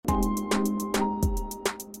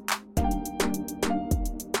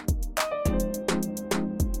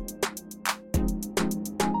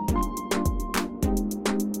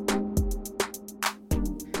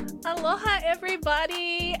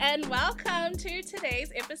everybody, and welcome to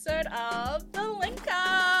today's episode of The Link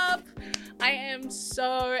Up. I am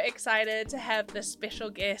so excited to have this special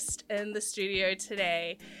guest in the studio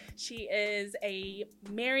today. She is a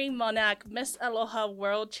Merry Monarch Miss Aloha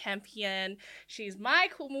World Champion. She's my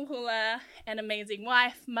Kumu Hula, an amazing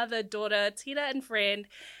wife, mother, daughter, tita, and friend.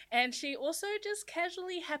 And she also just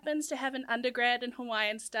casually happens to have an undergrad in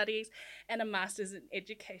Hawaiian studies and a master's in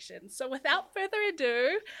education. So without further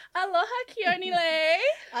ado, Aloha Keonilei.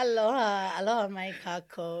 Aloha, aloha mai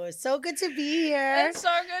kako. So good to be here. It's so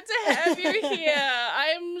good to have you here.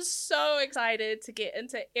 I'm so excited to get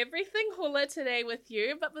into everything hula today with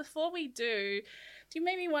you. But before we do you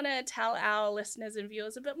maybe want to tell our listeners and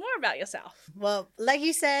viewers a bit more about yourself? Well, like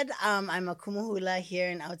you said, I'm a Kumu Hula here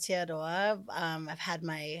in Aotearoa. I've had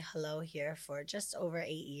my hello here for just over 8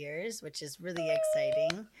 years, which is really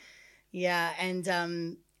exciting. Yeah,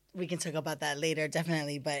 and we can talk about that later,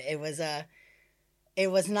 definitely. But it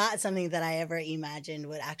was not something that I ever imagined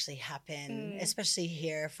would actually happen, especially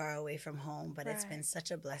here, far away from home. But It's been such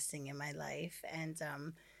a blessing in my life, and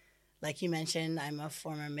like you mentioned, I'm a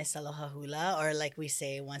former Miss Aloha Hula, or like we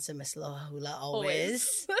say, once a Miss Aloha Hula,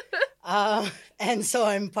 always. And so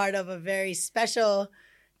I'm part of a very special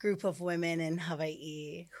group of women in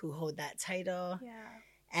Hawaii who hold that title. Yeah.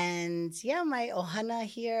 And yeah, my ohana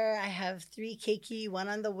here, I have 3 keiki, 1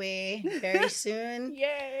 on the way very soon.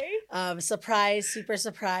 Yay. Surprise, super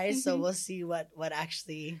surprise. So we'll see what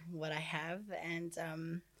I have.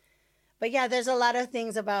 And but yeah, there's a lot of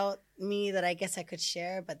things about me that I guess I could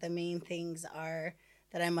share, but the main things are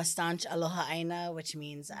that I'm a staunch aloha aina, which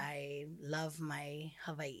means I love my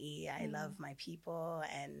Hawaii, I love my people,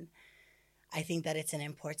 and I think that it's an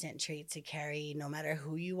important trait to carry no matter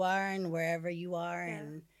who you are and wherever you are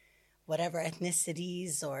and whatever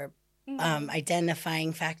ethnicities or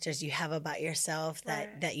identifying factors you have about yourself,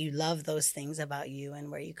 that you love those things about you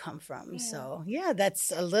and where you come from. So yeah,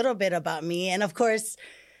 that's a little bit about me. And of course,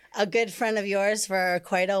 a good friend of yours for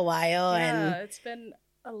quite a while. Yeah, it's been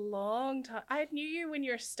a long time. I knew you when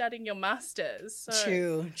you were studying your master's.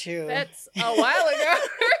 So True. That's a while ago.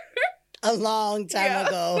 A long time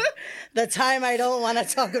ago. The time I don't want to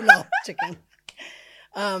talk about. Chicken.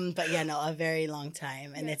 But yeah, no, a very long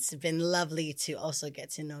time. And it's been lovely to also get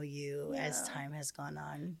to know you as time has gone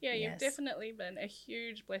on. Yeah, you've definitely been a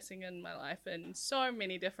huge blessing in my life in so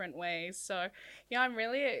many different ways. So yeah, I'm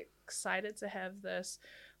really excited to have this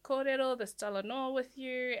kōrero, this talanoa with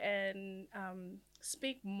you, and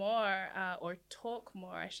speak more or talk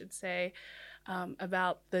more, I should say,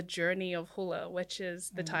 about the journey of hula, which is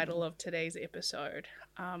the title of today's episode.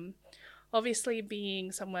 Obviously,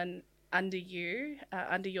 being someone under you,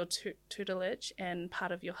 under your tutelage and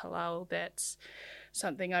part of your halal, that's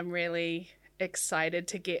something I'm really excited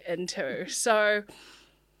to get into. So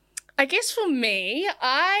I guess for me,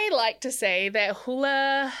 I like to say that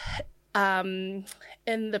hula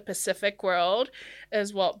in the Pacific world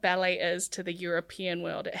is what ballet is to the European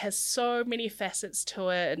world. It has so many facets to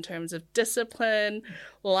it in terms of discipline,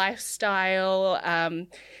 lifestyle,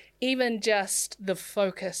 even just the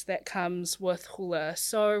focus that comes with hula.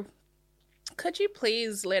 So could you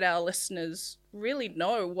please let our listeners really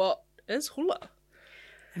know what is hula?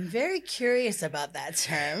 I'm very curious about that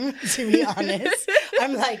term, to be honest.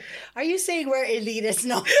 I'm like, are you saying we're elitist?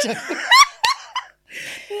 No.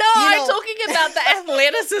 No, I'm talking about the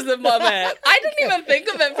athleticism of it. I didn't even think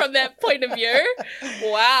of it from that point of view.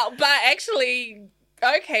 Wow. But actually,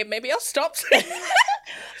 okay, maybe I'll stop saying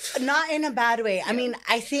that. Not in a bad way. I mean,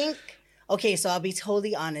 I think, okay, so I'll be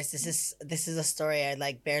totally honest. This is a story I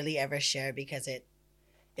like barely ever share because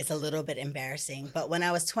it's a little bit embarrassing. But when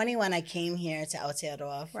I was 21, I came here to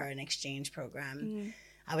Aotearoa for an exchange program.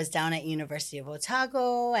 I was down at University of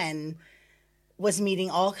Otago and was meeting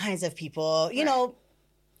all kinds of people, you know,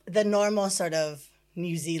 the normal sort of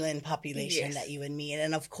New Zealand population that you would meet.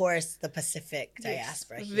 And of course, the Pacific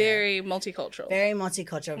diaspora here. Very multicultural. Very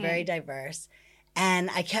multicultural, very diverse. And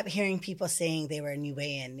I kept hearing people saying they were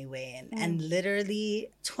Niuean. And literally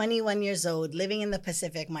 21 years old, living in the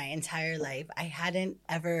Pacific my entire life, I hadn't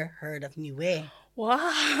ever heard of Niue.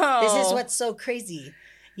 Wow. This is what's so crazy.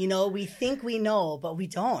 You know, we think we know, but we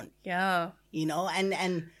don't. Yeah. You know,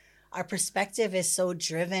 and our perspective is so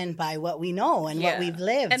driven by what we know and what we've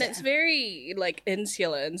lived. And it's very, like,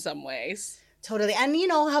 insular in some ways. Totally. And, you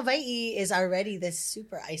know, Hawaii is already this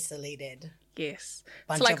super isolated Yes.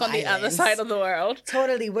 bunch It's like of on the other islands. side of the world.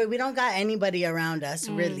 Totally. We don't got anybody around us,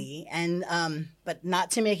 really. And, but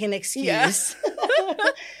not to make an excuse.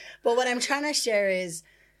 But what I'm trying to share is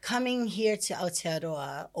coming here to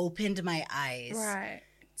Aotearoa opened my eyes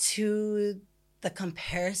to the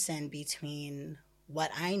comparison between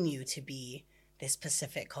what I knew to be this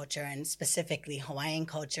Pacific culture and specifically Hawaiian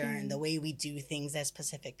culture and the way we do things as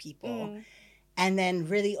Pacific people. And then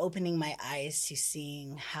really opening my eyes to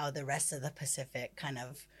seeing how the rest of the Pacific kind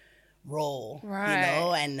of roll,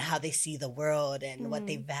 and how they see the world and what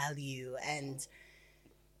they value. And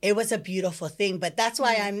it was a beautiful thing. But that's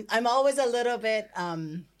why I'm always a little bit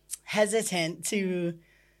hesitant to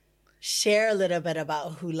share a little bit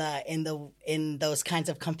about hula in those kinds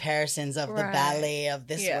of comparisons of the ballet of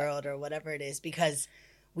this world or whatever it is, because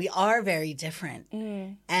we are very different.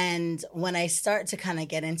 And when I start to kind of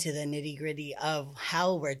get into the nitty gritty of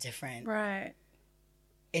how we're different,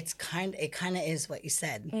 it kind of is what you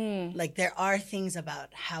said. Like there are things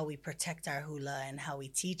about how we protect our hula and how we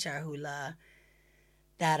teach our hula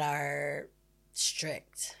that are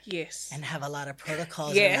strict. Yes. And have a lot of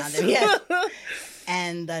protocols around them. Yes.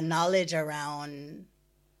 And the knowledge around,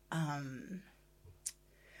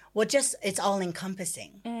 it's all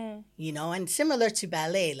encompassing, and similar to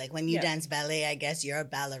ballet, like when you dance ballet, I guess you're a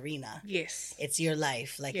ballerina. Yes. It's your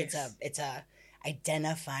life. Like it's a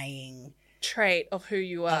identifying trait of who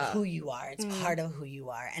you are. It's part of who you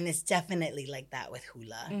are. And it's definitely like that with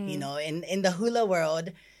hula. In the hula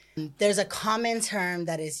world, there's a common term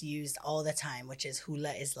that is used all the time, which is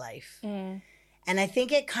hula is life. And I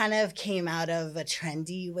think it kind of came out of a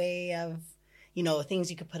trendy way of, things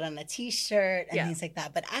you could put on a T-shirt and things like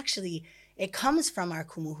that. But actually, it comes from our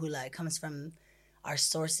Kumu Hula. It comes from our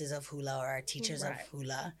sources of hula or our teachers of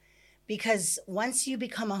hula. Because once you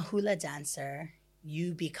become a hula dancer,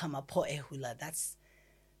 you become a po'e hula.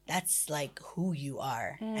 That's like who you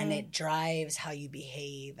are. And it drives how you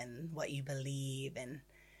behave and what you believe and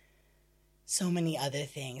so many other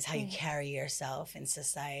things, how you carry yourself in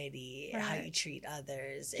society, how you treat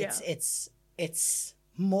others. It's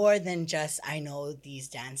more than just, I know these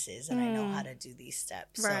dances and I know how to do these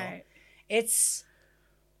steps. So it's,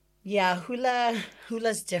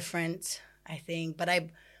 hula's different, I think. But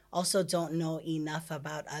I also don't know enough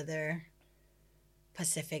about other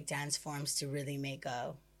Pacific dance forms to really make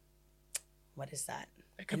an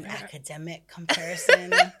academic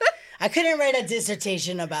comparison. I couldn't write a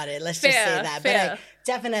dissertation about it. Let's just say that. But I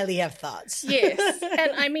definitely have thoughts. Yes.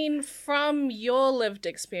 And I mean, from your lived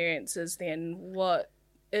experiences then, what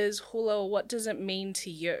is hula? What does it mean to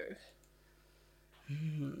you?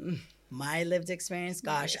 My lived experience?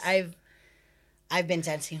 Gosh, yes. I've been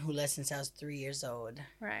dancing hula since I was 3 years old.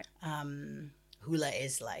 Right. Hula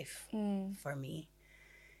is life for me.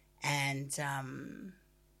 And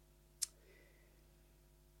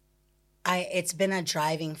it's been a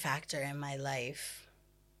driving factor in my life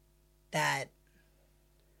that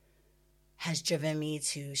has driven me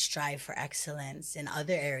to strive for excellence in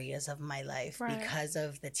other areas of my life because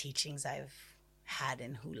of the teachings I've had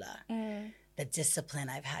in hula, the discipline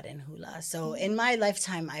I've had in hula. So in my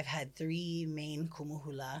lifetime, I've had 3 main Kumu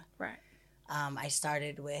Hula. Right. I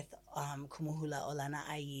started with Kumu Hula Olana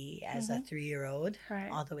Ai as a 3-year-old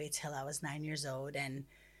all the way till I was 9 years old. And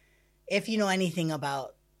if you know anything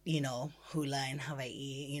about hula in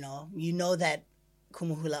Hawaii, you know that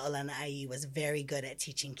Kumu Hula Olana Ai was very good at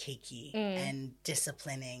teaching keiki and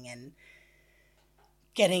disciplining and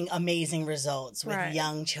getting amazing results with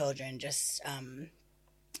young children. Just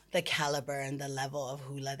the caliber and the level of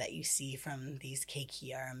hula that you see from these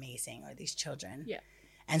keiki are amazing, or these children. Yeah.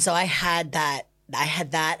 And so I had that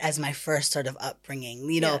as my first sort of upbringing.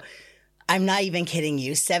 I'm not even kidding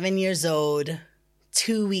you. 7 years old,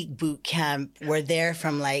 2-week boot camp. We're there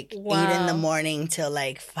from 8 in the morning till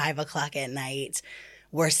 5 o'clock at night.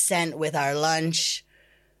 We're sent with our lunch,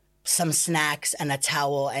 some snacks, and a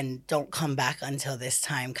towel, and don't come back until this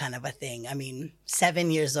time, kind of a thing. I mean,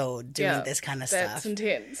 7 years old doing this kind of stuff. That's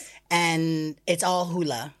intense. And it's all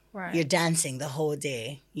hula. Right. You're dancing the whole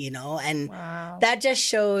day, and that just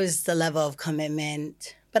shows the level of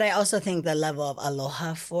commitment. But I also think the level of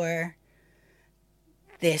aloha for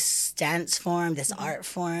this dance form, this art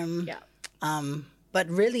form. Yeah. But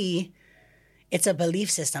really, it's a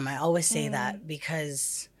belief system. I always say that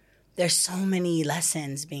because there's so many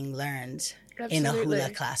lessons being learned in a hula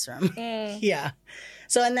classroom. Yeah.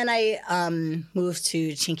 So, and then I moved to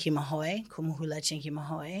Chinky Mahoi, Kumu Hula Chinky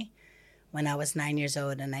Mahoi, when I was 9 years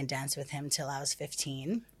old, and I danced with him till I was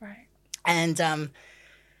 15. Right. And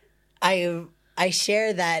I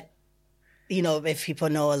share that, if people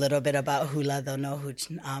know a little bit about hula, they'll know who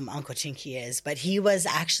Uncle Chinky is. But he was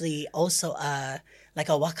actually also a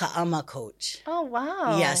waka'ama coach. Oh,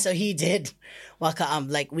 wow. Yeah, so he did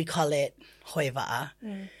waka'ama, we call it hoiva'a.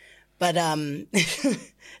 But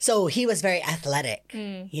so he was very athletic.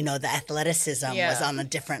 You know, the athleticism was on a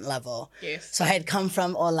different level. Yes. So I had come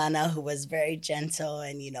from Olana, who was very gentle,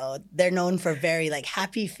 and you know, they're known for very like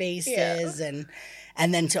happy faces, and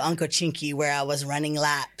then to Uncle Chinky, where I was running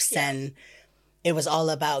laps, and it was all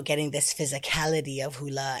about getting this physicality of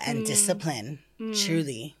hula and discipline.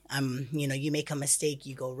 Truly, you know, you make a mistake,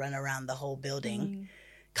 you go run around the whole building.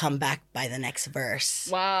 Come back by the next verse.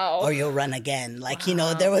 Wow. Or you'll run again. Like, you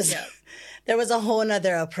know, there was a whole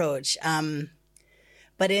nother approach.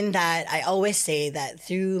 But in that, I always say that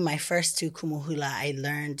through my first 2 Kumu Hula, I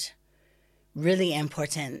learned really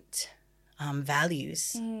important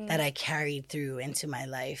values that I carried through into my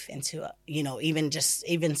life, into, you know, even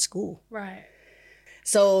school. Right.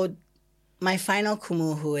 So my final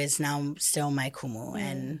Kumu, who is now still my Kumu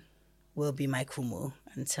and will be my Kumu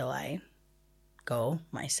until I go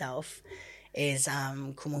myself, is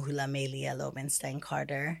Kumu Hula Melia Lobenstein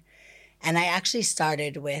Carter. And I actually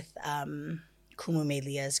started with Kumu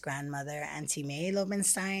Melia's grandmother, Auntie May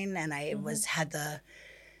Lobenstein, and I had the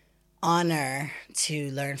honor to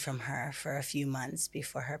learn from her for a few months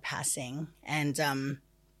before her passing. And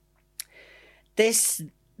this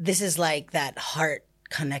is like that heart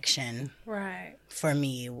connection for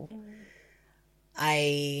me.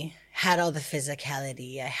 I had all the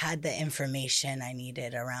physicality. I had the information I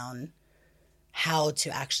needed around how to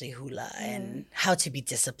actually hula and how to be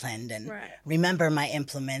disciplined and remember my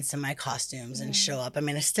implements and my costumes and show up. I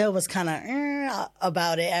mean, I still was kind of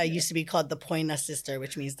about it. I used to be called the Poina sister,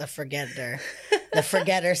 which means the forgetter, the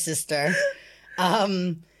forgetter sister.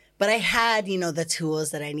 But I had, you know, the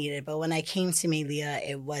tools that I needed. But when I came to Melia,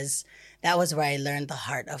 that was where I learned the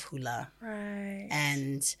heart of hula. Right.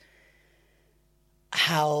 And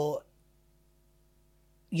how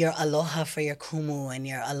your aloha for your kumu and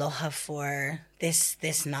your aloha for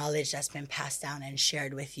this knowledge that's been passed down and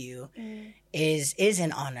shared with you is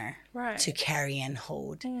an honor to carry and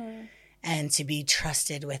hold and to be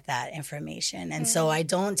trusted with that information. And so I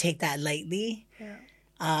don't take that lightly.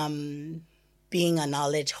 Being a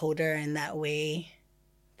knowledge holder in that way,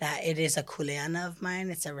 that it is a kuleana of mine,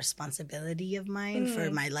 it's a responsibility of mine for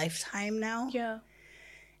my lifetime now. Yeah.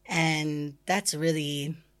 And that's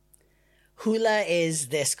really, hula is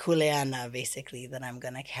this kuleana basically that I'm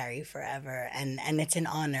going to carry forever. And it's an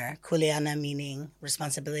honor. Kuleana meaning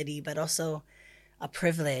responsibility, but also a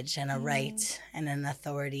privilege and a right and an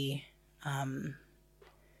authority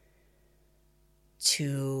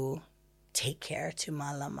to take care, to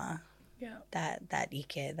malama. Yeah. That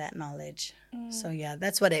ike, that knowledge. So yeah,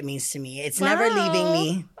 that's what it means to me. It's never leaving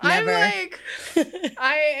me. Never. I'm like,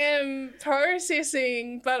 I am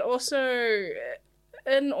processing, but also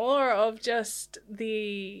in awe of just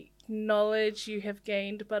the knowledge you have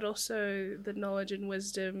gained, but also the knowledge and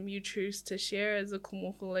wisdom you choose to share as a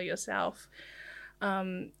Kumu Hula yourself.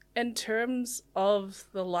 In terms of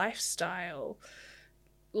the lifestyle,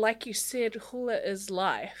 like you said, hula is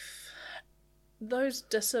life. Those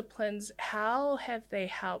disciplines, how have they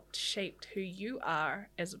helped shape who you are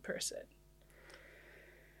as a person?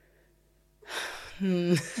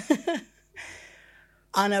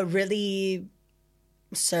 On a really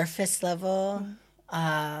surface level,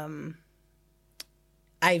 I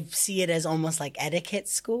see it as almost like etiquette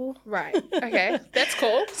school. Right. Okay. That's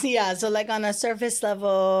cool. Yeah. So like on a surface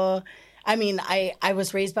level, I mean, I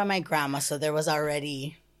was raised by my grandma, so there was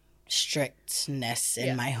already strictness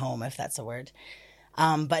in my home, if that's a word.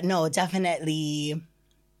 But no, definitely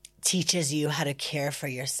teaches you how to care for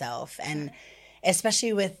yourself. And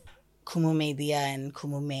especially with Kumu Melia and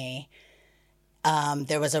Kumu Me,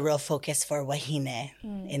 there was a real focus for wahine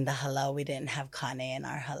in the halau. We didn't have kane in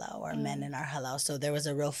our halau or men in our halau. So there was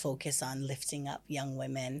a real focus on lifting up young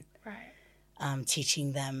women,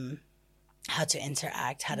 teaching them how to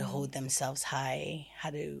interact, how to hold themselves high, how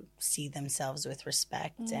to see themselves with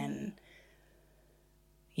respect and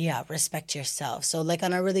respect yourself. So like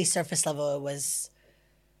on a really surface level, it was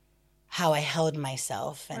how I held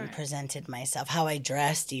myself and presented myself, how I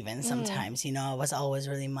dressed even sometimes. You know, I was always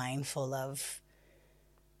really mindful of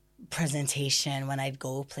presentation when I'd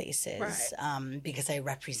go places because I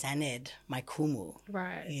represented my kumu,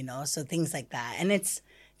 you know, so things like that. And it's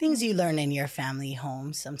things you learn in your family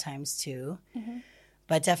home sometimes too.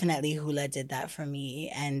 But definitely hula did that for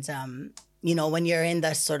me. And, you know, when you're in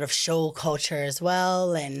the sort of show culture as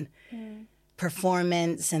well and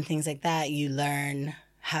performance and things like that, you learn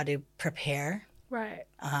how to prepare,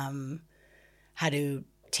 how to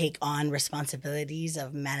take on responsibilities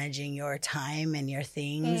of managing your time and your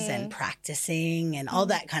things and practicing and all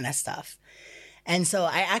that kind of stuff. And so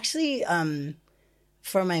I actually,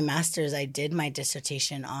 for my master's, I did my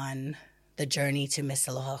dissertation on the journey to Miss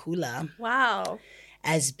Aloha Hula Wow.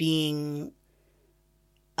 as being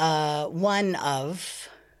one of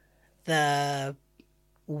the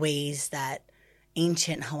ways that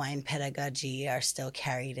ancient Hawaiian pedagogy are still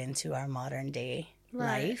carried into our modern day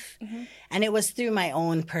life. Mm-hmm. And it was through my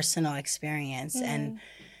own personal experience. And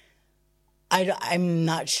I'm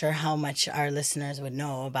not sure how much our listeners would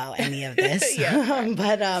know about any of this.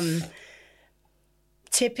 But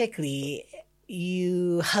typically,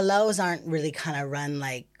 halaus aren't really kind of run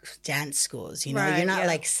like dance schools. You know, you're not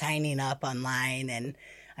like signing up online and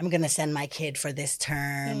I'm going to send my kid for this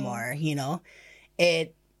term or, you know,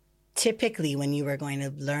 it typically when you were going to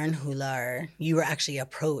learn hula, you were actually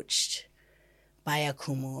approached by a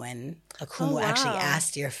kumu, and a kumu actually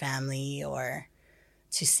asked your family or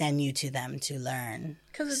to send you to them to learn.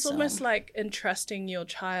 Because it's almost like entrusting your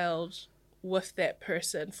child with that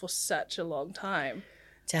person for such a long time.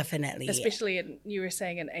 Definitely. Especially you were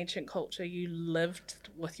saying in ancient culture, you lived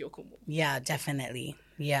with your kumu. Yeah, definitely.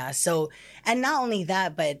 Yeah. So, and not only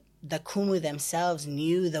that, but the kumu themselves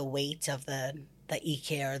knew the weight of the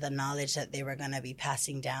ike or the knowledge that they were going to be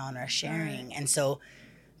passing down or sharing. Right. And so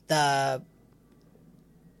the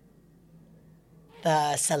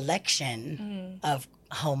selection of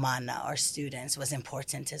haumana or students was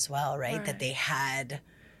important as well, right? That they had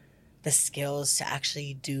the skills to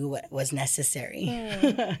actually do what was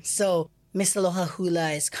necessary. So Miss Aloha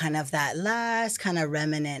Hula is kind of that last kind of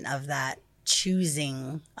remnant of that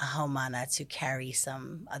choosing a haumana to carry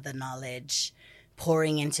some of the knowledge,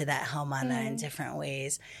 pouring into that haumana in different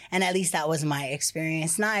ways. And at least that was my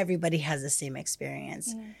experience. Not everybody has the same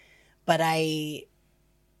experience. But I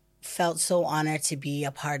felt so honored to be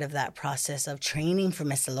a part of that process of training for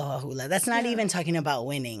Miss Aloha Hula. That's not even talking about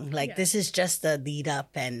winning. Like this is just the lead up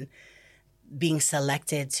and being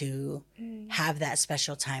selected to have that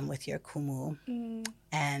special time with your kumu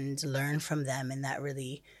and learn from them in that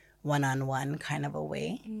really one-on-one kind of a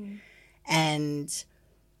way. And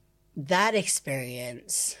that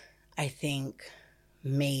experience, I think,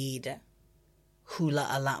 made hula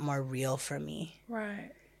a lot more real for me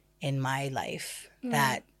in my life.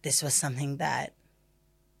 That this was something that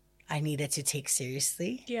I needed to take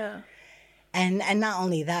seriously. And not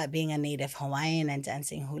only that, being a native Hawaiian and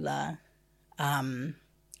dancing hula, I'm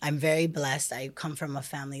very blessed. I come from a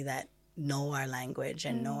family that know our language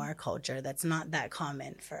and know our culture. That's not that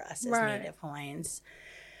common for us as native Hawaiians.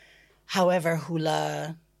 However,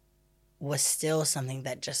 hula was still something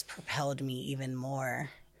that just propelled me even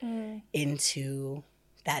more into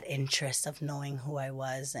that interest of knowing who I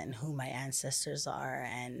was and who my ancestors are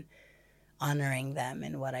and honoring them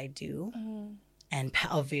in what I do. And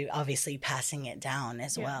obviously passing it down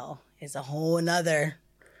as well is a whole nother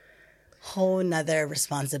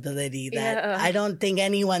responsibility that I don't think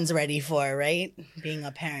anyone's ready for, right? Being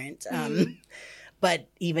a parent. But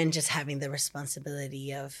even just having the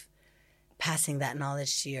responsibility of passing that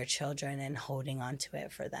knowledge to your children and holding on to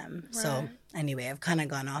it for them. So anyway, I've kind of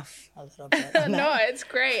gone off a little bit. No, it's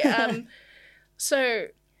great. So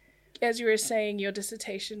as you were saying, your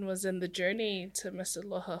dissertation was in the journey to Miss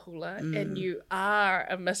Aloha Hula, and you are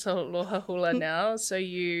a Miss Aloha Hula now. So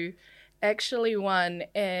you actually won,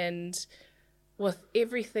 and with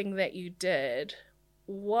everything that you did,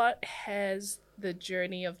 what has the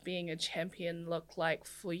journey of being a champion look like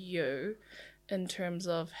for you in terms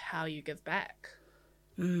of how you give back?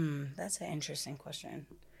 That's an interesting question.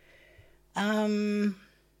 I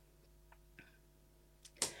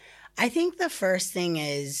think the first thing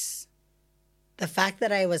is the fact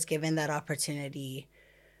that I was given that opportunity.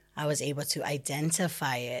 I was able to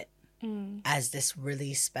identify it as this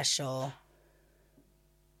really special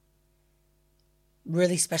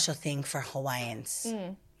thing for Hawaiians.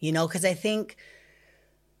 You know, because I think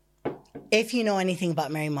if you know anything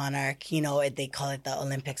about Mary Monarch, you know, they call it the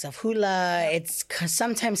Olympics of Hula. It's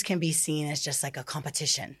sometimes can be seen as just like a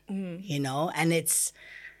competition, you know, and it's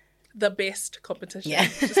the best competition.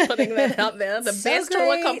 Just putting that out there. The best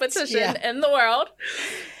hula competition in the world.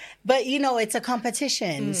 But, you know, it's a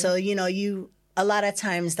competition. So, you know, a lot of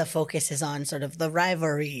times the focus is on sort of the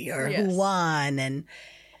rivalry or who won. And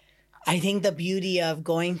I think the beauty of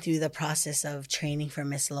going through the process of training for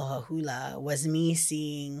Miss Aloha Hula was me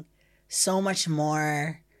seeing so much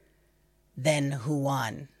more than who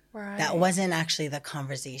won. That wasn't actually the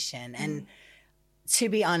conversation. And to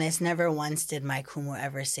be honest, never once did my kumu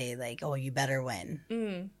ever say like, oh, you better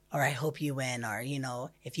win. Or I hope you win. Or, you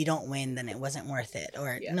know, if you don't win, then it wasn't worth it.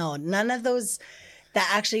 Or no, none of those. That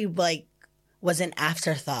actually like was an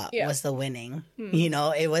afterthought was the winning. You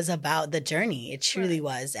know, it was about the journey. It truly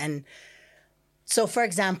was. And so, for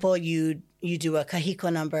example, you do a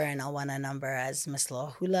kahiko number and a wana number as Miss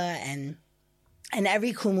Aloha Hula, and And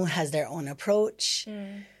every kumu has their own approach.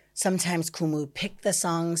 Sometimes kumu pick the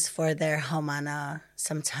songs for their haumana.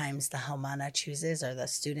 Sometimes the haumana chooses or the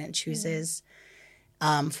student chooses.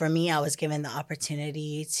 For me, I was given the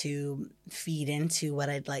opportunity to feed into what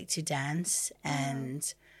I'd like to dance.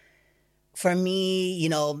 And for me, you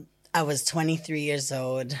know, I was 23 years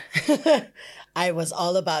old. I was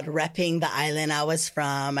all about repping the island I was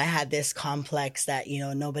from. I had this complex that, you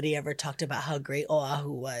know, nobody ever talked about how great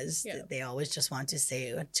Oahu was. Yeah. They always just want to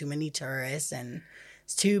say too many tourists and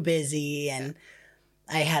it's too busy. And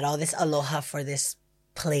I had all this aloha for this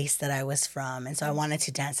place that I was from. And so I wanted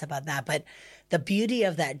to dance about that. But the beauty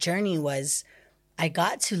of that journey was I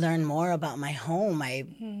got to learn more about my home.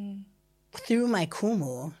 Through my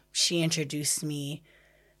kumu, she introduced me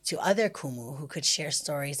to other kumu who could share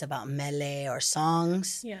stories about mele or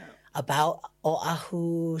songs about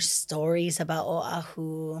Oahu, stories about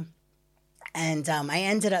Oahu. And I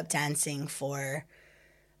ended up dancing for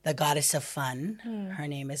the goddess of fun. Her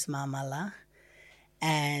name is Mamala.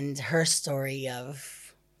 And her story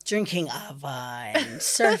of drinking ava and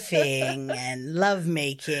surfing and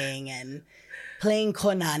lovemaking and playing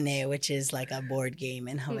konane, which is like a board game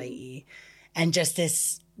in Hawaii. And just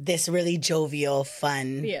this really jovial,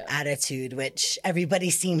 fun attitude, which everybody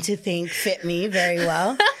seemed to think fit me very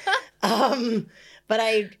well. But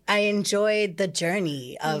I enjoyed the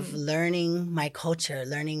journey of learning my culture,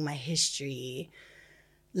 learning my history,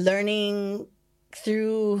 learning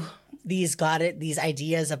through these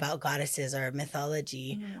ideas about goddesses or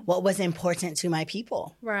mythology, what was important to my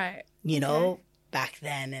people. Right. You know, back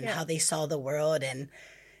then and how they saw the world, and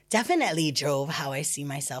definitely drove how I see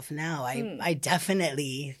myself now. I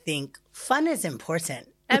definitely think fun is important.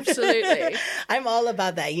 Absolutely. I'm all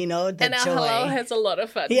about that, you know, the and our joy. halal has a lot of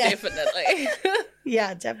fun, definitely.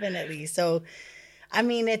 Yeah, definitely. So, I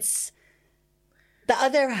mean, it's the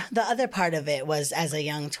other part of it was, as a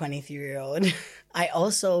young 23-year-old, I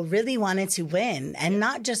also really wanted to win, and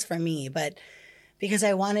not just for me, but because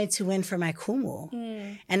I wanted to win for my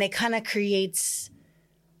kumu. And it kind of creates,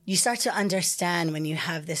 you start to understand when you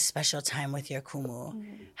have this special time with your kumu,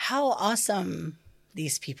 how awesome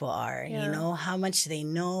these people are, you know, how much they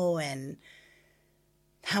know and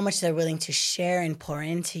how much they're willing to share and pour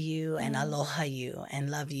into you and aloha you and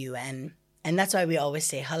love you. And that's why we always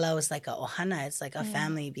say hala is like a ohana. It's like a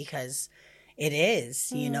family, because it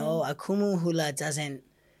is, you know, a Kumu Hula doesn't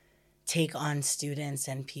take on students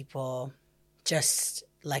and people just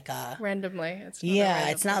like a randomly.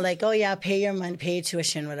 It's not like, oh yeah, pay your money, pay your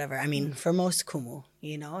tuition, whatever. I mean, for most kumu,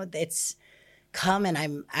 you know, it's come, and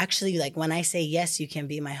I'm actually, like, when I say yes, you can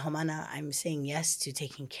be my homana, I'm saying yes to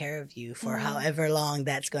taking care of you for however long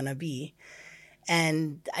that's gonna be.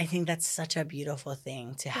 And I think that's such a beautiful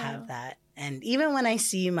thing to have that. And even when I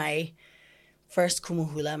see my first Kumu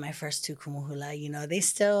Hula, my first two Kumu Hula, you know, they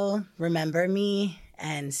still remember me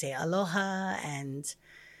and say aloha and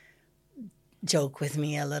joke with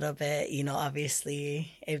me a little bit, you know,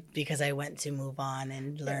 obviously, because I went to move on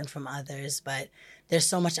and learn from others. But there's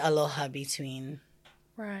so much aloha between,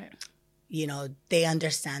 you know, they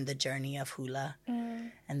understand the journey of hula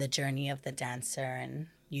and the journey of the dancer, and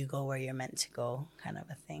you go where you're meant to go, kind of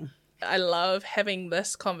a thing. I love having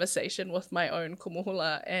this conversation with my own Kumu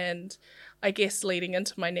Hula, and I guess leading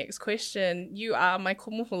into my next question, you are my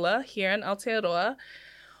Kumu Hula here in Aotearoa.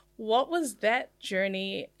 What was that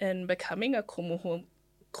journey in becoming a Kumu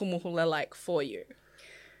Hula like for you?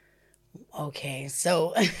 Okay,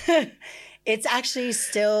 so it's actually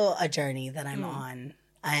still a journey that I'm on.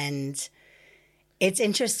 And it's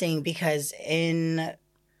interesting because in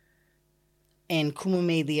Kumu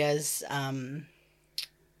Media's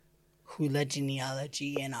hula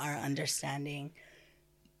genealogy and our understanding,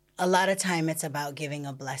 a lot of time it's about giving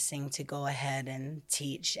a blessing to go ahead and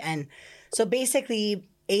teach. And so basically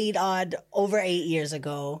over 8 years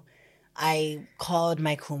ago, I called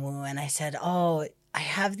my kumu and I said, oh, I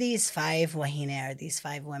have these 5 wahine, or these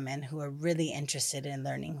 5 women who are really interested in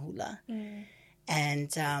learning hula.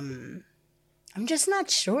 And I'm just not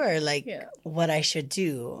sure, what I should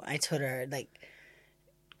do. I told her,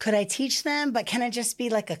 could I teach them? But can it just be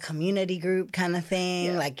like a community group kind of thing?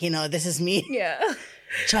 Yeah. Like, you know, this is me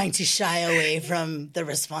trying to shy away from the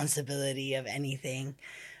responsibility of anything.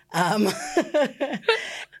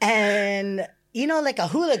 And, you know, like a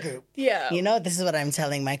hula group. Yeah. You know, this is what I'm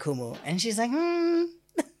telling my kumu. And she's like,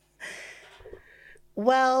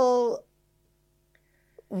 Well,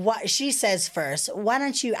 what she says first, why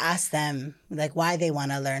don't you ask them, why they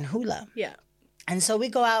want to learn hula? Yeah. And so we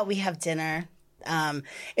go out, we have dinner.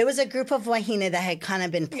 It was a group of wahine that had kind of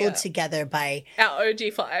been pulled together by our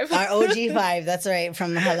OG5. Our OG5, that's right,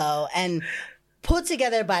 from the Hello. And pulled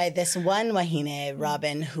together by this one wahine,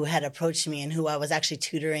 Robin, who had approached me and who I was actually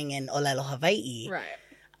tutoring in Olelo, Hawaii. Right.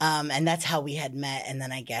 And that's how we had met. And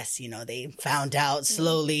then I guess, they found out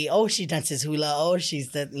slowly, oh, she dances hula. Oh,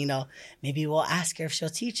 she's maybe we'll ask her if she'll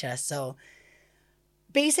teach us. So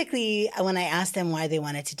basically, when I asked them why they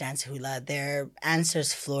wanted to dance hula, their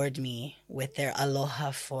answers floored me with their aloha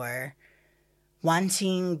for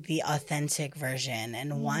wanting the authentic version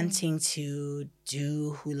and wanting to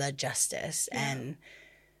do hula justice and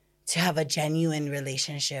to have a genuine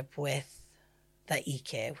relationship with the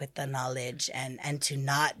ike, with the knowledge, and to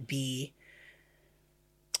not be,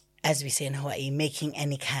 as we say in Hawaii, making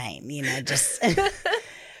any kind, just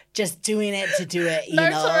just doing it to do it. No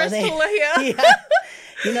tourist hula here.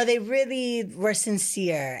 Yeah. They really were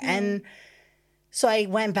sincere. And so I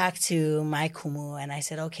went back to my kumu and I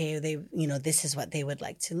said, okay, this is what they would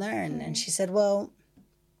like to learn. And she said, well,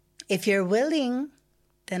 if you're willing,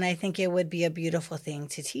 then I think it would be a beautiful thing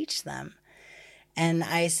to teach them. And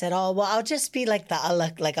I said, oh, well, I'll just be like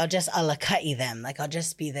I'll just alaka'i them. Like, I'll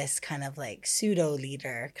just be this kind of like pseudo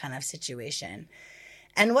leader kind of situation.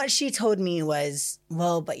 And what she told me was,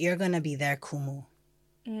 well, but you're going to be their kumu.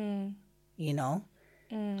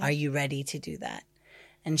 Are you ready to do that?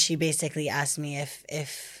 And she basically asked me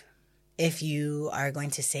if you are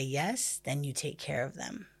going to say yes, then you take care of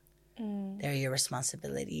them. They're your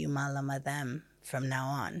responsibility. You malama them from now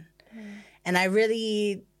on. And I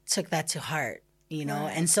really took that to heart,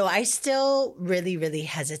 Right. And so I still really, really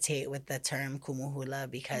hesitate with the term Kumu Hula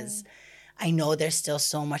because I know there's still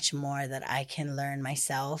so much more that I can learn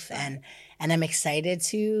myself. And I'm excited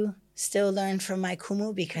to still learn from my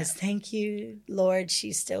kumu because thank you, Lord,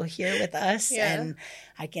 she's still here with us. And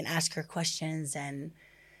I can ask her questions and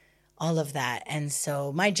all of that. And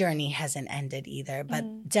so my journey hasn't ended either,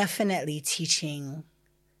 but definitely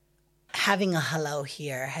having a halau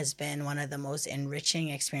here has been one of the most enriching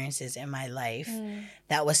experiences in my life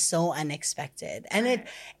that was so unexpected. And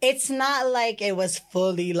it's not like it was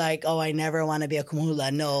fully like, oh, I never want to be a Kumu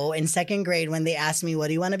Hula. No, in second grade when they asked me, what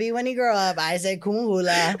do you want to be when you grow up? I said Kumu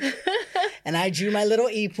Hula. And I drew my little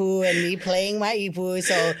ipu and me playing my ipu.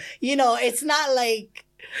 So, it's not like...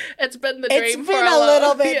 It's been the dream It's for been a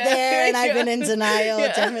little bit there and I've been in denial,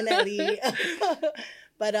 definitely.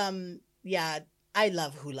 But, I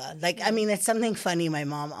love hula. It's something funny my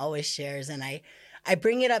mom always shares. And I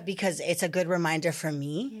bring it up because it's a good reminder for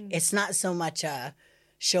me. It's not so much a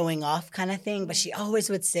showing off kind of thing, but she always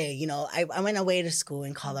would say, I went away to school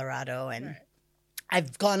in Colorado and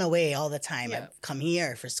I've gone away all the time. I've come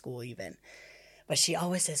here for school even. But she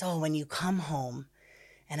always says, oh, when you come home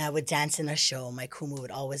and I would dance in a show, my kumu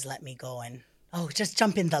would always let me go and, just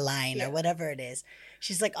jump in the line or whatever it is.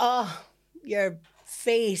 She's like, oh, your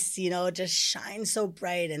face, just shines so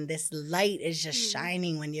bright and this light is just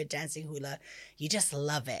shining when you're dancing hula. You just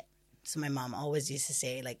love it. So my mom always used to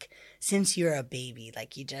say, since you're a baby,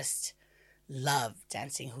 you just love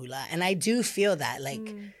dancing hula. And I do feel that,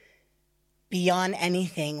 beyond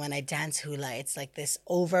anything when I dance hula, it's like this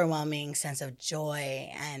overwhelming sense of joy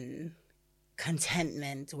and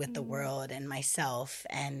contentment with the world and myself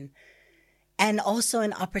and also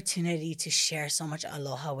an opportunity to share so much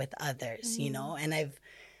aloha with others, and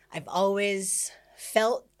I've always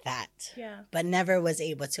felt that, but never was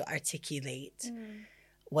able to articulate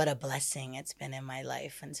what a blessing it's been in my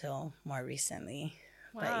life until more recently.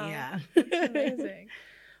 Wow. But That's amazing.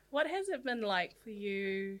 What has it been like for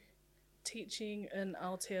you teaching in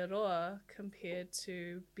Aotearoa compared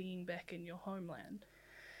to being back in your homeland?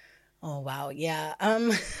 Oh, wow. Yeah.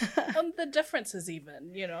 The differences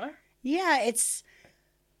even, Yeah, it's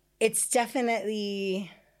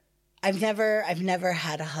definitely. I've never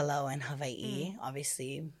had a halau in Hawaii.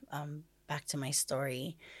 Obviously, back to my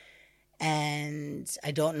story, and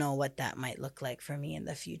I don't know what that might look like for me in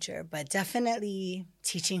the future. But definitely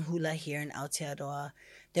teaching hula here in Aotearoa,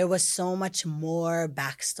 there was so much more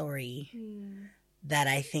backstory that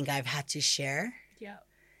I think I've had to share,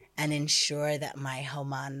 and ensure that my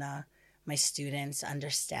haumana, my students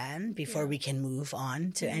understand before we can move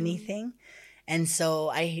on to anything. And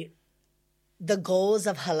so the goals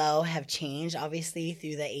of halau have changed, obviously,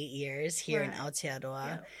 through the 8 years here in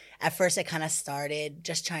Aotearoa. At first, I kind of started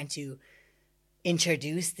just trying to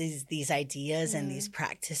introduce these ideas and these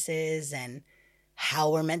practices and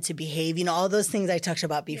how we're meant to behave. All those things I talked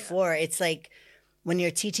about before. It's like when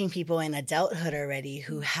you're teaching people in adulthood already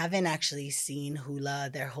who haven't actually seen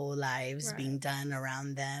hula their whole lives being done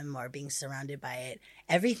around them or being surrounded by it,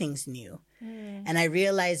 everything's new. And I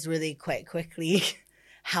realized really quite quickly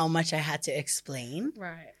how much I had to explain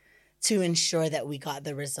to ensure that we got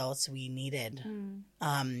the results we needed.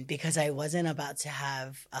 Because I wasn't about to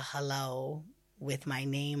have a halau with my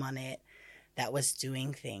name on it that was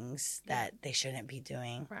doing things that they shouldn't be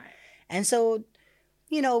doing. Right. And so,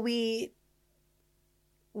 you know, we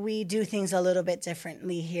do things a little bit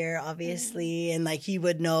differently here, obviously. And like you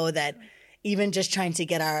would know that even just trying to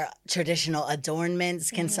get our traditional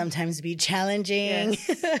adornments can sometimes be challenging.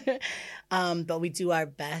 Yes. But we do our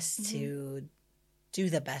best to do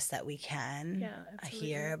the best that we can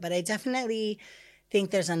here. But I definitely think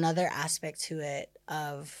there's another aspect to it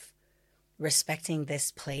of respecting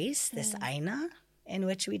this place, this aina in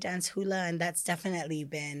which we dance hula. And that's definitely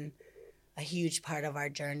been a huge part of our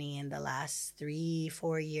journey in the last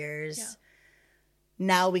 3-4 years. Yeah.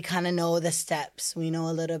 Now we kind of know the steps. We know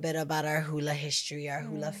a little bit about our hula history, our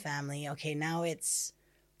hula family. Okay, now it's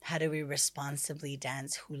how do we responsibly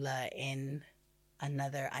dance hula in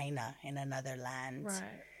another aina, in another land,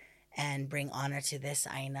 and bring honor to this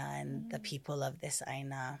aina and the people of this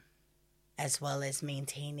aina, as well as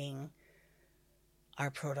maintaining our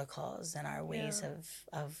protocols and our ways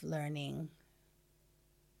of learning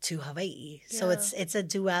to Hawaii. So it's a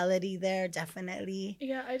duality there, definitely.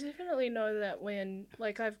 Yeah, I definitely know that when,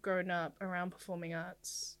 like, I've grown up around performing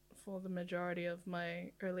arts for the majority of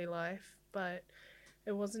my early life, but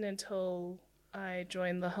it wasn't until I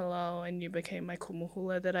joined the halau and you became my Kumu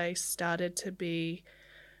Hula that I started to be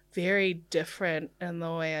very different in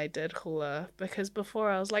the way I did hula. Because before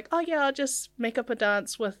I was like, oh yeah, I'll just make up a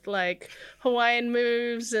dance with like Hawaiian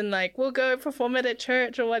moves and like we'll go perform it at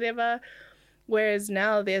church or whatever. Whereas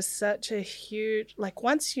now there's such a huge, like,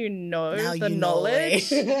 once you know now the knowledge,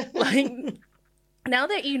 like, now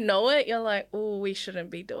that you know it, you're like, oh, we shouldn't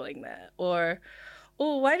be doing that. Or,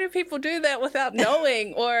 oh, why do people do that without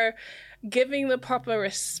knowing? Or giving the proper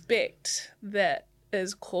respect that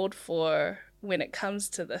is called for when it comes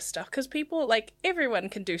to this stuff. Because people, like, everyone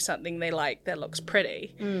can do something they like that looks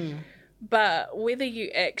pretty. But whether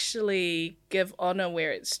you actually give honor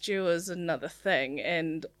where it's due is another thing,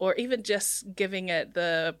 and or even just giving it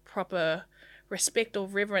the proper respect or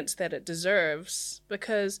reverence that it deserves,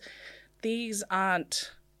 because these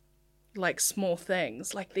aren't like small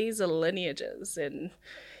things. Like, these are lineages and,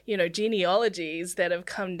 you know, genealogies that have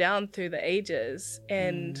come down through the ages.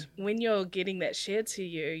 And when you're getting that shared to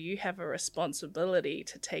you, you have a responsibility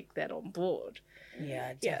to take that on board.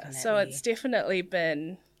 Yeah, definitely. Yeah, so it's definitely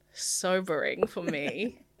been sobering for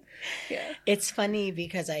me. It's funny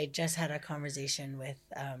because I just had a conversation with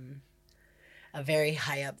a very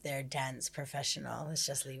high up there dance professional. Let's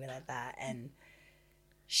just leave it at that. And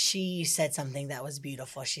she said something that was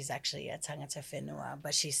beautiful. She's actually a tangata whenua,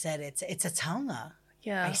 but she said it's a taonga.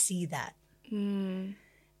 Yeah, I see that. And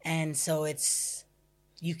so it's,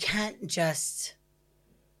 you can't just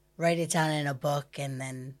write it down in a book and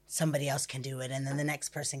then somebody else can do it and then the next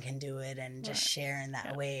person can do it and just share in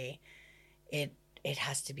that way. It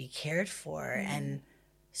has to be cared for, and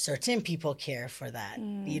certain people care for that.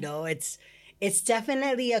 You know, it's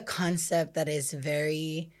definitely a concept that is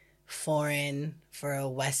very foreign for a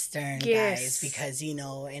Western guys, because, you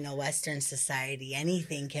know, in a Western society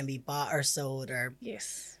anything can be bought or sold or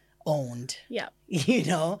owned. Yeah. You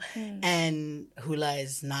know, and hula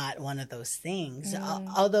is not one of those things.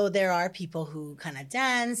 Although there are people who kind of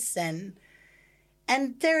dance and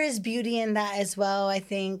there is beauty in that as well. I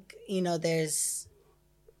think, you know, there's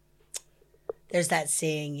that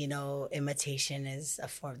saying, you know, imitation is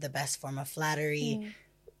the best form of flattery.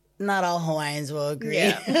 Not all Hawaiians will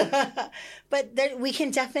agree. But we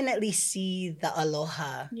can definitely see the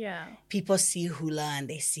aloha. Yeah. People see hula and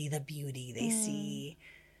they see the beauty. They see,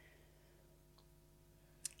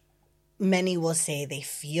 many will say they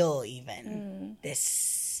feel even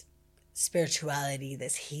this spirituality,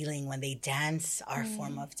 this healing when they dance our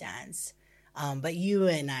form of dance. But you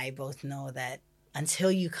and I both know that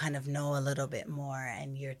until you kind of know a little bit more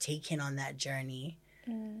and you're taking on that journey,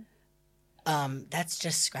 that's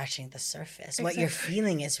just scratching the surface. Exactly. What you're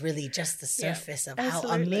feeling is really just the surface of how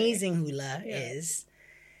amazing hula is.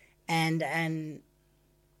 And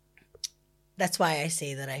that's why I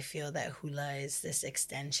say that I feel that hula is this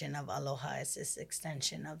extension of aloha, is this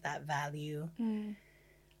extension of that value.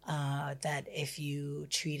 That if you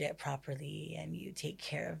treat it properly and you take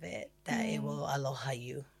care of it, that it will aloha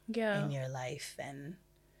you in your life and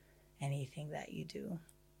anything that you do.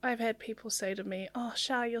 I've had people say to me, oh,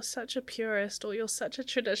 Shah, you're such a purist or you're such a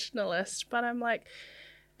traditionalist. But I'm like,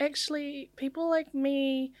 actually, people like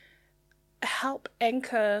me help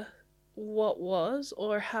anchor what was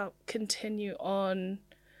or help continue on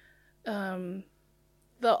the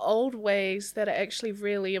old ways that are actually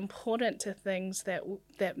really important to things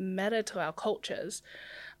that matter to our cultures.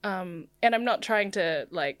 And I'm not trying to,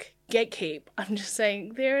 like, gatekeep. I'm just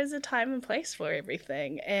saying there is a time and place for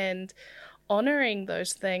everything. And honoring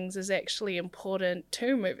those things is actually important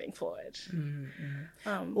to moving forward.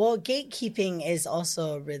 Well, gatekeeping is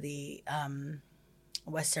also a really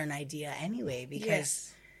Western idea anyway,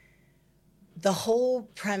 because the whole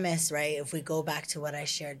premise, right, if we go back to what I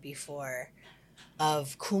shared before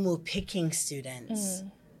of Kumu picking students,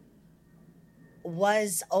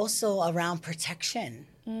 was also around protection.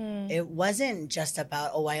 It wasn't just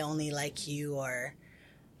about, oh, I only like you, or,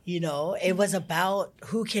 you know, it was about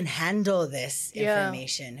who can handle this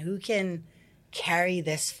information, who can carry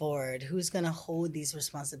this forward, who's going to hold these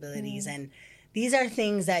responsibilities. And these are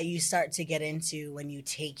things that you start to get into when you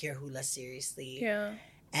take your hula seriously. Yeah.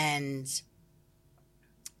 And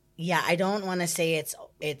yeah, I don't want to say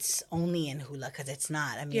it's only in hula, because it's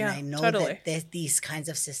not. I mean, I know that these kinds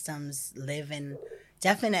of systems live in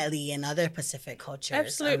definitely in other Pacific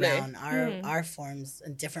cultures around our forms,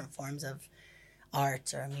 different forms of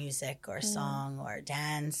art or music or song or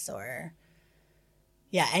dance or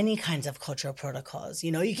any kinds of cultural protocols.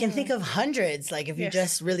 You know, you can think of hundreds. Like if you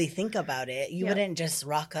just really think about it, you wouldn't just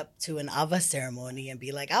rock up to an ava ceremony and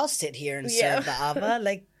be like, I'll sit here and serve the ava.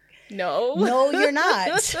 Like, no, you're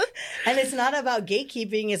not. And it's not about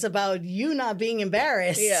gatekeeping. It's about you not being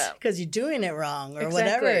embarrassed because you're doing it wrong or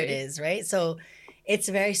whatever it is, right? So it's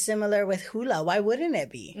very similar with hula. Why wouldn't it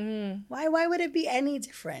be? Why would it be any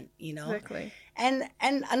different, you know? Exactly. And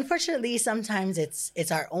unfortunately, sometimes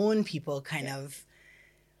it's our own people kind of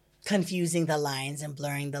confusing the lines and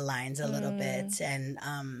blurring the lines a little bit. And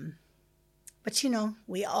but you know,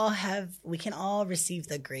 we can all receive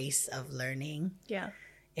the grace of learning. Yeah.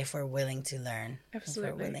 If we're willing to learn. Absolutely.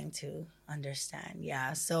 If we're willing to understand.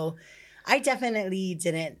 Yeah. So I definitely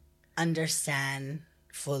didn't understand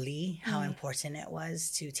fully how important it was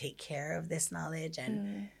to take care of this knowledge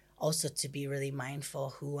and also to be really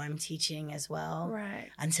mindful who I'm teaching as well. Right.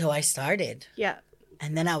 Until I started. Yeah.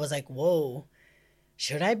 And then I was like, whoa,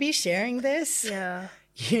 should I be sharing this? Yeah.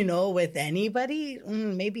 You know, with anybody?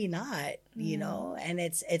 Maybe not, you know? And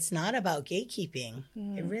it's not about gatekeeping.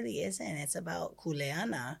 It really isn't. It's about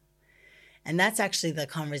kuleana. And that's actually the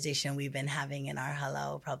conversation we've been having in our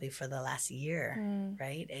halau probably for the last year,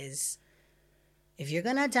 right? Is if you're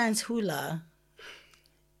going to dance hula,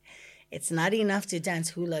 it's not enough to dance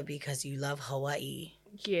hula because you love Hawaii.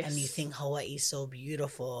 Yes. And you think Hawaii is so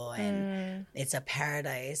beautiful and it's a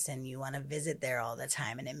paradise and you want to visit there all the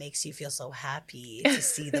time and it makes you feel so happy to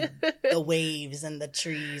see the waves and the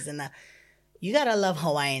trees and you got to love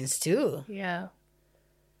Hawaiians too. Yeah.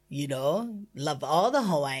 You know, love all the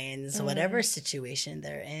Hawaiians, whatever situation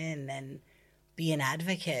they're in, and be an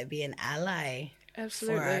advocate, be an ally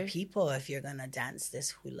for our people if you're going to dance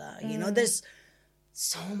this hula. You know, there's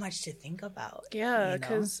so much to think about. Yeah,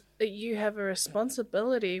 because you have a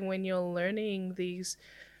responsibility when you're learning these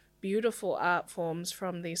beautiful art forms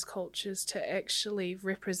from these cultures to actually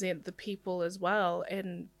represent the people as well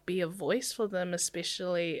and be a voice for them,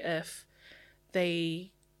 especially if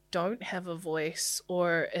they don't have a voice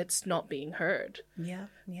or it's not being heard. Yeah,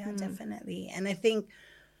 definitely. And I think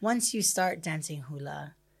once you start dancing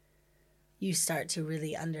hula, you start to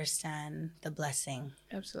really understand the blessing.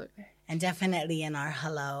 Absolutely. And definitely in our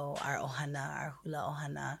halau, our ohana, our hula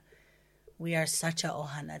ohana, we are such a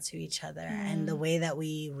ohana to each other. And the way that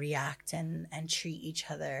we react and treat each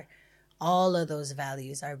other, all of those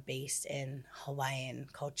values are based in Hawaiian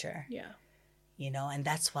culture. Yeah. You know, and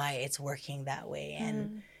that's why it's working that way.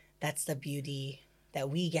 And that's the beauty that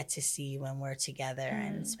we get to see when we're together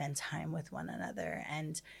and spend time with one another.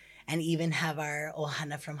 And even have our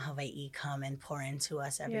ohana from Hawaii come and pour into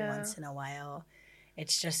us every once in a while.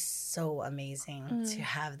 It's just so amazing to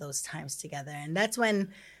have those times together. And that's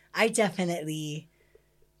when I definitely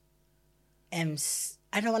am,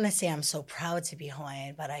 I don't want to say I'm so proud to be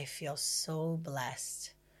Hawaiian, but I feel so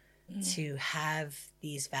blessed to have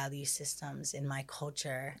these value systems in my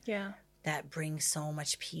culture that bring so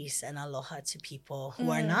much peace and aloha to people who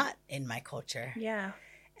are not in my culture. Yeah.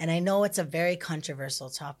 And I know it's a very controversial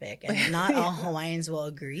topic, and not all Hawaiians will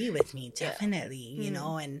agree with me, definitely, you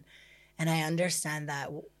know, and I understand that.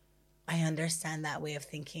 I understand that way of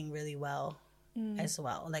thinking really well as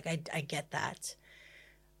well. Like, I get that.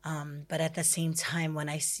 But at the same time, when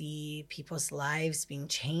I see people's lives being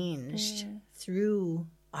changed through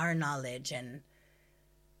our knowledge and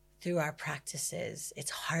through our practices,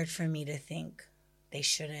 it's hard for me to think they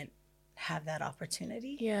shouldn't have that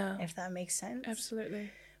opportunity. Yeah. If that makes sense. Absolutely.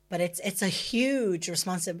 But it's a huge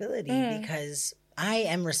responsibility because I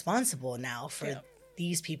am responsible now for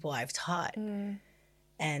these people I've taught.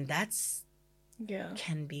 And that's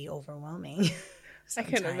can be overwhelming. I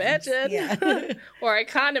can imagine. Yeah. Or I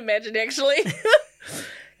can't imagine, actually.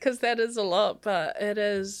 Because that is a lot, but it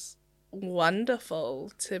is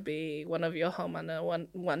wonderful to be one of your haumana,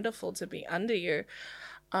 wonderful to be under you.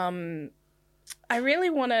 I really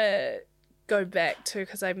want to go back to,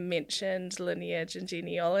 because I mentioned lineage and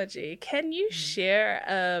genealogy. Can you share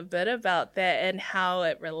a bit about that and how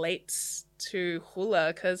it relates to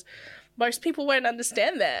hula? Because most people won't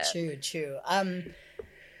understand that. True.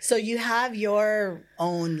 So you have your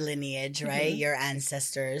own lineage, right? Your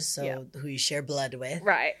ancestors, so who you share blood with.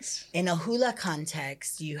 Right. In a hula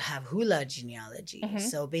context, you have hula genealogy.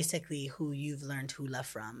 So basically who you've learned hula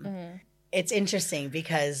from. It's interesting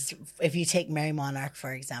because if you take Mary Monarch,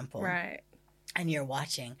 for example. Right. And you're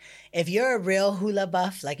watching. If you're a real hula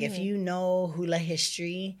buff, like if you know hula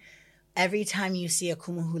history, every time you see a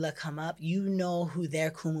Kumu Hula come up, you know who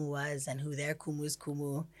their Kumu was and who their Kumu's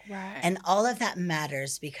Kumu. Right. And all of that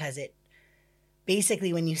matters because it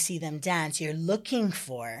basically, when you see them dance, you're looking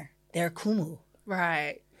for their Kumu.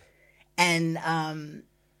 Right. And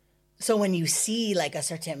so when you see like a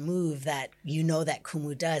certain move that you know that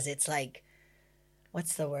Kumu does, it's like,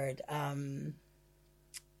 what's the word?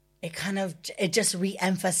 It just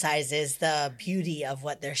re-emphasizes the beauty of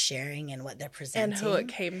what they're sharing and what they're presenting. And who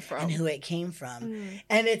it came from.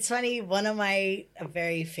 And it's funny, one of my, a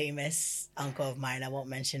very famous uncle of mine, I won't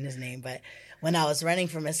mention his name, but when I was running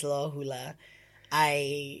for Miss Loa Hula,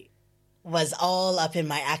 I was all up in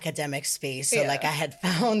my academic space. So like I had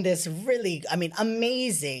found this really,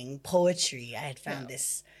 amazing poetry. I had found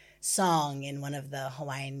this song in one of the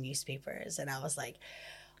Hawaiian newspapers. And I was like,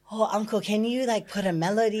 oh, uncle, can you like put a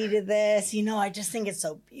melody to this? I just think it's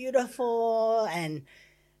so beautiful. And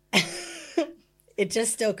it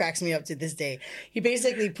just still cracks me up to this day. He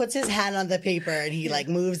basically puts his hand on the paper and he like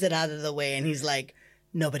moves it out of the way. And he's like,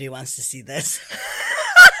 nobody wants to see this.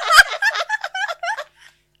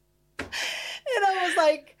 And I was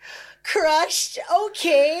like, crushed.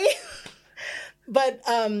 Okay. But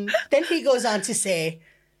then he goes on to say,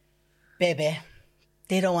 baby,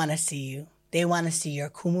 they don't want to see you. They want to see your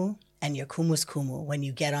kumu and your kumu's kumu when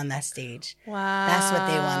you get on that stage. Wow. That's what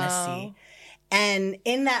they want to see. And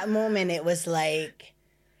in that moment, it was like,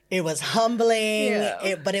 it was humbling,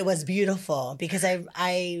 but it was beautiful because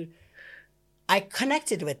I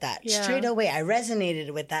connected with that straight away. I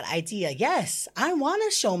resonated with that idea. Yes, I want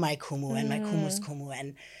to show my kumu and my kumu's kumu.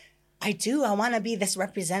 And I do. I want to be this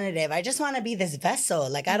representative. I just want to be this vessel.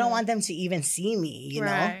 Like, I don't want them to even see me, you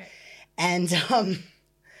know? And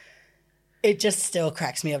it just still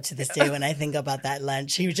cracks me up to this day when I think about that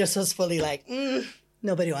lunch. He just was fully like,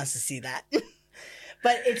 nobody wants to see that.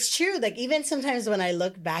 But it's true. Like, even sometimes when I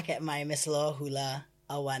look back at my Miss Loa Hula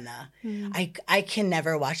Awana, I can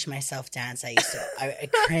never watch myself dance. I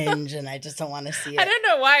cringe and I just don't want to see it. I don't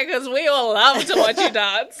know why, because we all love to watch you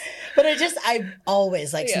dance. But I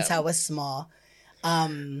always, like, since I was small,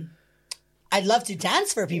 I'd love to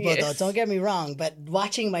dance for people, though. Don't get me wrong. But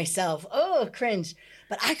watching myself, cringe.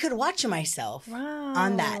 But I could watch myself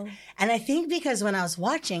on that. And I think because when I was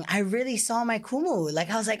watching, I really saw my kumu. Like,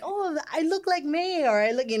 I was like, oh, I look like May, or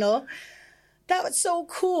I look, that was so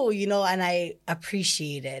cool, and I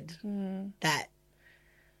appreciated that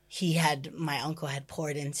my uncle had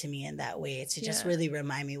poured into me in that way to just really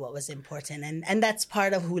remind me what was important. And that's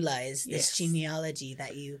part of hula, is this genealogy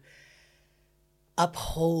that you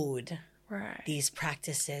uphold these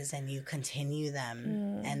practices and you continue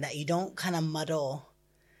them and that you don't kind of muddle,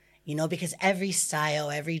 because every style,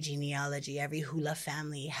 every genealogy, every hula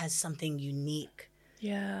family has something unique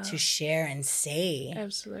to share and say.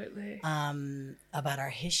 Absolutely. About our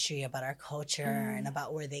history, about our culture, and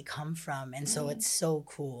about where they come from. And so it's so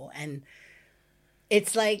cool. And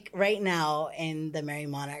it's like right now in the Mary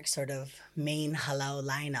Monarch sort of main halau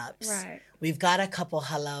lineups, we've got a couple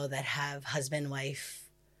halau that have husband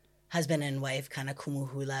and wife kind of kumu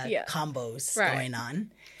hula combos going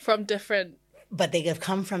on. But they have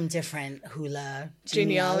come from different hula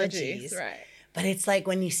genealogies. Right. But it's like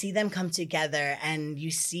when you see them come together and you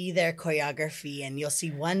see their choreography and you'll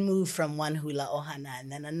see one move from one hula ohana and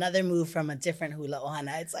then another move from a different hula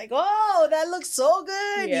ohana. It's like, oh, that looks so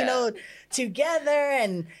good, together,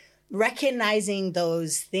 and recognizing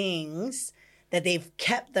those things that they've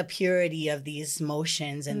kept the purity of these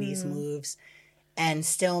motions and these moves and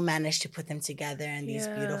still managed to put them together in these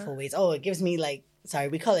beautiful ways. Oh, it gives me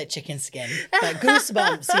we call it chicken skin, but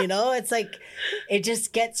goosebumps, It's like, it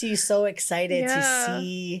just gets you so excited to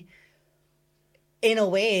see, in a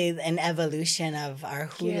way, an evolution of our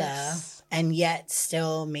hula and yet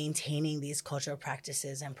still maintaining these cultural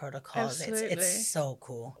practices and protocols. It's so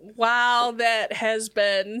cool. Wow, that has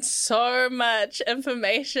been so much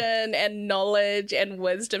information and knowledge and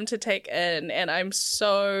wisdom to take in. And I'm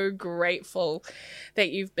so grateful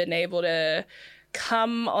that you've been able to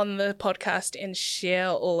come on the podcast and share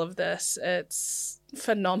all of this. It's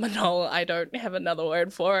phenomenal. I don't have another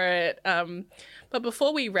word for it. But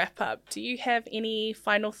before we wrap up, do you have any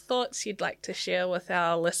final thoughts you'd like to share with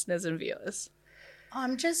our listeners and viewers?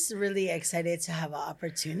 I'm just really excited to have an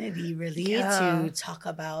opportunity to talk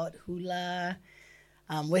about hula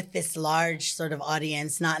with this large sort of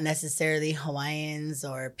audience, not necessarily Hawaiians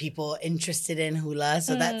or people interested in hula.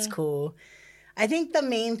 So that's cool. I think the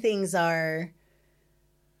main things are,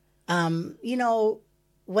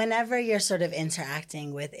 whenever you're sort of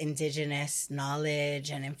interacting with indigenous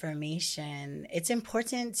knowledge and information, it's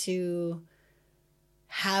important to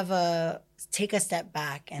take a step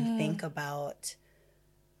back and think about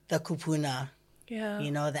the kupuna,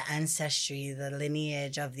 the ancestry, the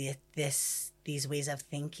lineage of these ways of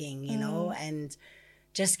thinking, and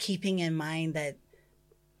just keeping in mind that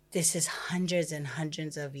this is hundreds and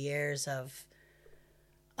hundreds of years of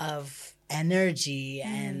energy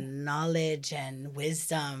and knowledge and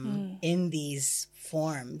wisdom in these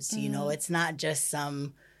forms. It's not just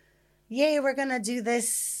some, yay, we're going to do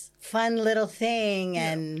this fun little thing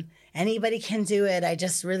and anybody can do it. I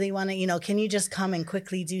just really want to, can you just come and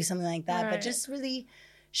quickly do something like that? Right. But just really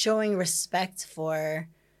showing respect for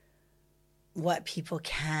what people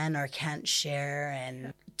can or can't share,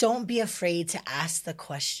 and don't be afraid to ask the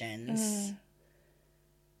questions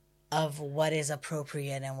of what is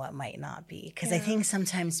appropriate and what might not be. Because I think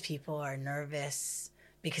sometimes people are nervous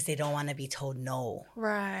because they don't want to be told no.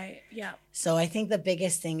 Right, yeah. So I think the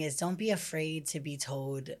biggest thing is don't be afraid to be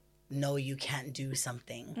told, no, you can't do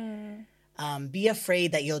something. Be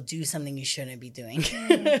afraid that you'll do something you shouldn't be doing,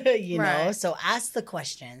 know? So ask the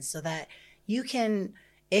questions so that you can,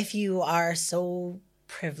 if you are so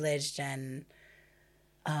privileged and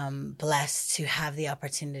blessed to have the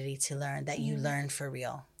opportunity to learn, that you learn for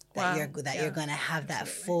real. That you're going to have that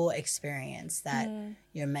full experience that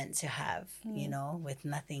you're meant to have, with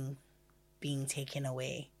nothing being taken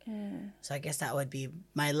away. So I guess that would be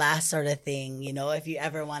my last sort of thing, if you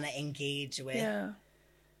ever want to engage with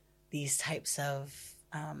these types of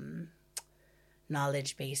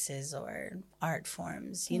knowledge bases or art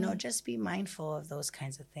forms, just be mindful of those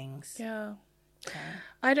kinds of things. Yeah.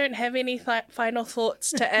 I don't have any final thoughts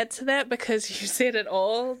to add to that because you said it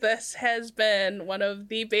all. This has been one of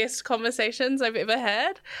the best conversations I've ever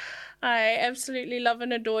had. I absolutely love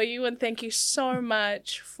and adore you, and thank you so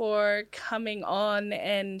much for coming on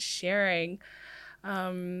and sharing.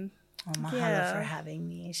 Mahalo for having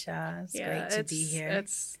me, Shah. It's great to be here.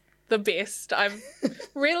 It's the best. I've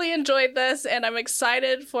really enjoyed this, and I'm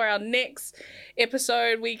excited for our next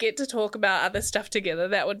episode. We get to talk about other stuff together.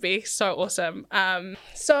 That would be so awesome.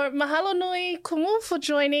 So mahalo nui Kumu for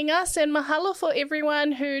joining us, and mahalo for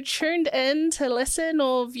everyone who tuned in to listen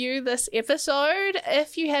or view this episode.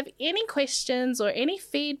 If you have any questions or any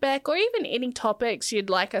feedback or even any topics you'd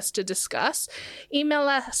like us to discuss, email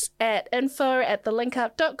us at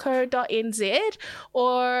info@thelinkup.co.nz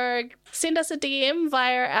or send us a DM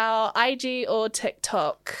via our IG or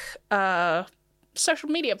TikTok social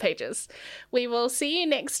media pages. We will see you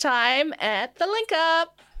next time at The Link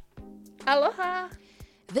Up. Aloha.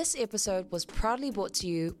 This episode was proudly brought to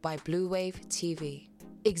you by Blue Wave TV.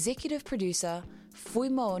 Executive producer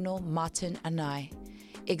Fuimaono Martin Anai.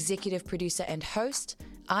 Executive producer and host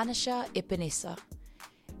Anasha Epinesa.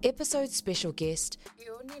 Episode special guest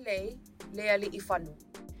Keonilei Leali'ifano.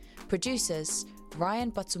 Producers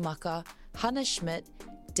Ryan Batsumaka, Hannah Schmidt,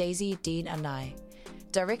 Daisy Dean Anai.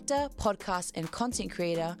 Director, podcast and content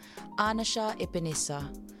creator Anasha Epinesa.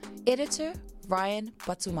 Editor Ryan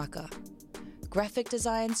Batsumaka. Graphic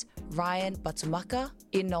designs Ryan Batsumaka,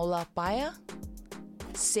 Inola Baya.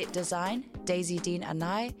 Set design Daisy Dean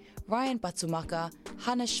Anai, Ryan Batsumaka,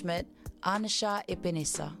 Hannah Schmidt, Anasha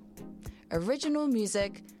Epinesa. Original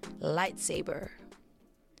music Lightsaber.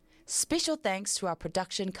 Special thanks to our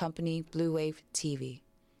production company Blue Wave TV.